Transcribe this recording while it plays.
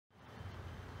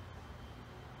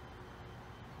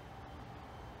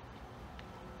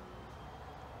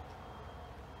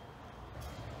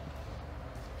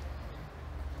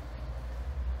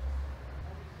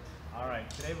Alright,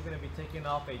 today we're going to be taking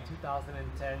off a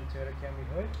 2010 Toyota Camry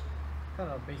Hood. Kind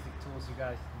of basic tools you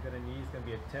guys are going to need. It's going to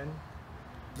be a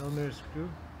 10mm screw,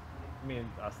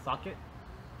 a socket,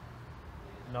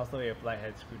 and also a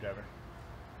flathead screwdriver.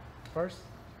 First,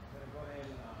 I'm going to go ahead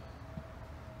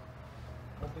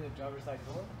and open the driver's side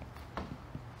door. I'm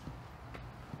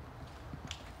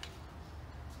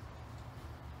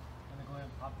going to go ahead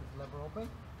and pop this lever open.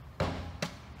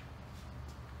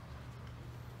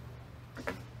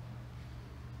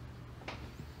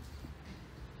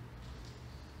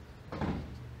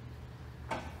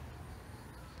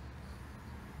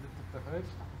 The hood,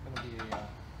 it's going to be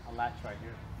a latch right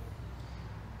here.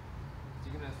 So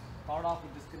you're going to start off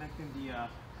with disconnecting the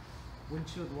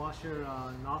windshield washer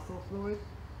nozzle fluid.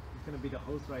 It's going to be the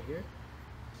hose right here.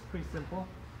 It's pretty simple.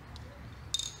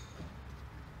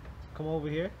 Come over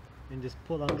here and just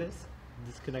pull on this.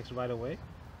 This connects right away.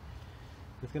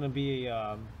 It's going to be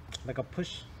like a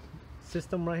push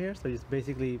system right here. So you just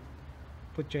basically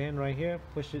put your hand right here,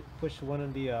 push one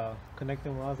of the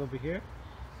connecting rods over here,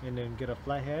 and then get a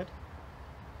flathead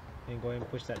and go ahead and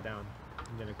push that down,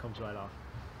 and then it comes right off.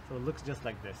 So it looks just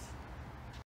like this.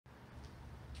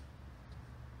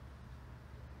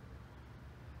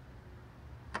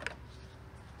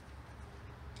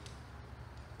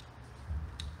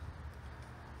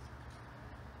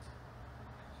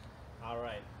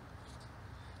 Alright,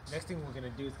 next thing we're going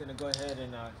to do is going to go ahead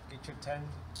and get your 10,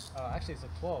 actually it's a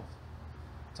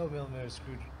 12mm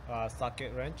screw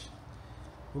socket wrench.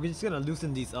 We're just going to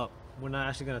loosen these up. We're not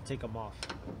actually going to take them off.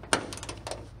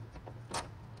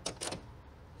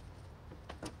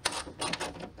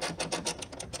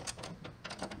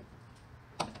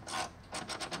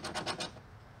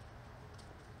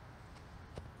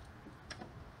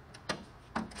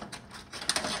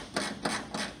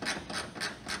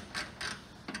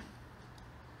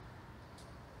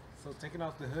 So taking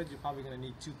off the hood, you're probably going to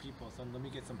need 2 people, so let me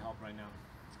get some help right now.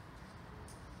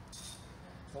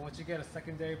 So once you get a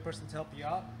secondary person to help you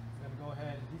out, he's going to go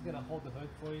ahead, he's going to hold the hood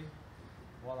for you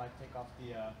while I take off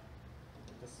the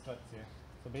struts here.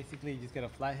 So basically you just get a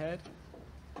flathead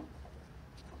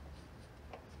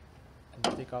and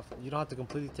you take off, you don't have to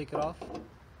completely take it off.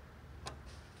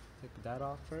 Take that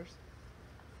off first.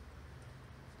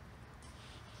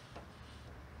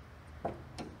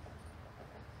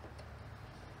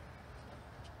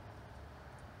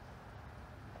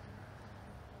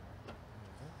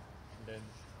 Then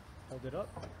hold it up,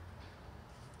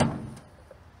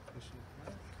 push it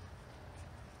back,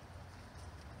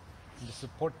 and just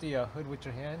support the hood with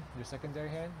your hand, your secondary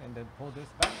hand, and then pull this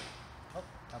back. Oh,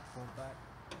 that pulled back.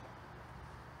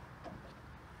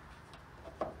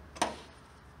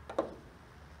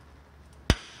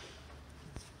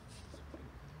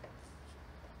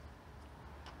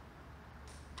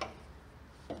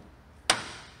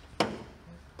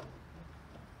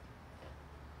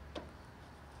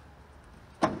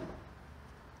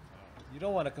 You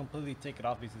don't want to completely take it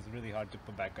off because it's really hard to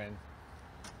put back in.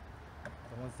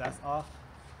 So once that's off,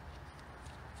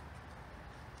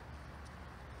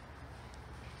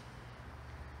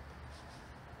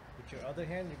 with your other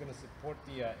hand, you're going to support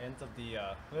the ends of the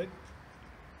hood.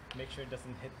 Make sure it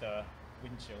doesn't hit the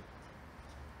windshield.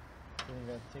 So you're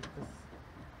going to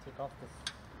take off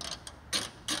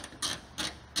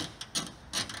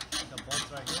the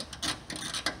bolts right here.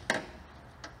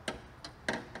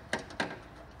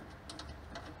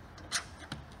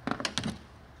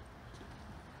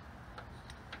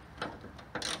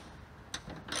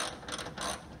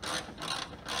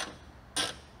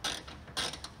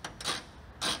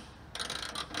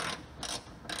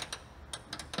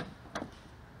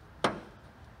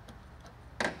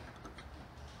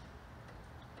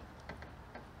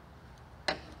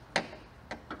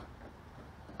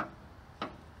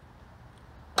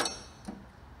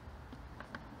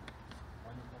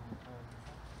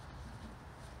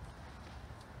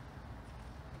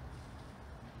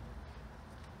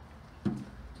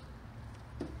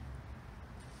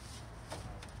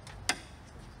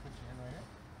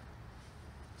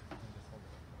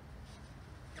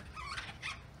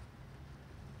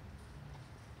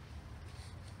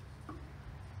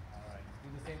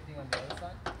 Same thing on the other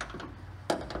side.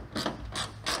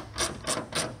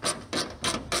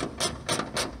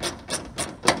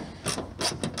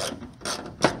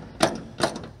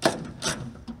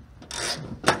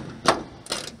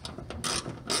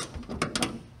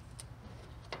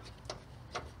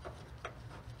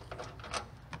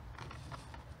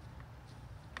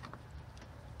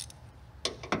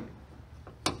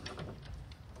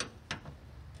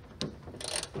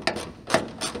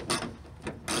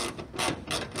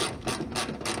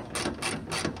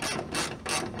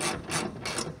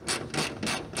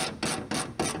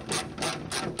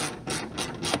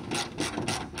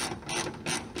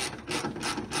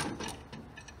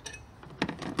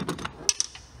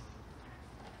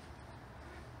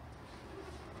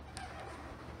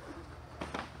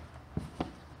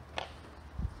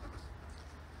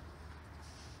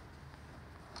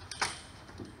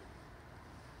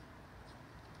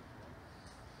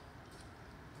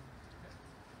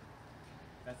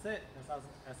 that's it. That's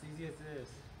as easy as it is.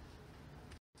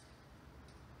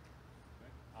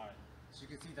 Alright, so you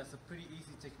can see that's a pretty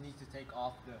easy technique to take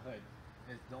off the hood.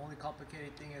 The only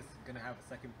complicated thing is gonna have a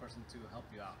second person to help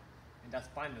you out. And that's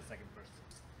finding the second person.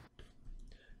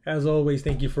 As always,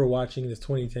 thank you for watching this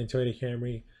 2010 Toyota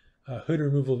Camry hood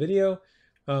removal video.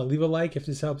 Leave a like if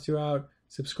this helps you out.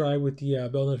 Subscribe with the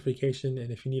bell notification.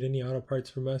 And if you need any auto parts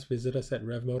from us, visit us at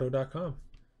ReveMoto.com.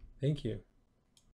 Thank you.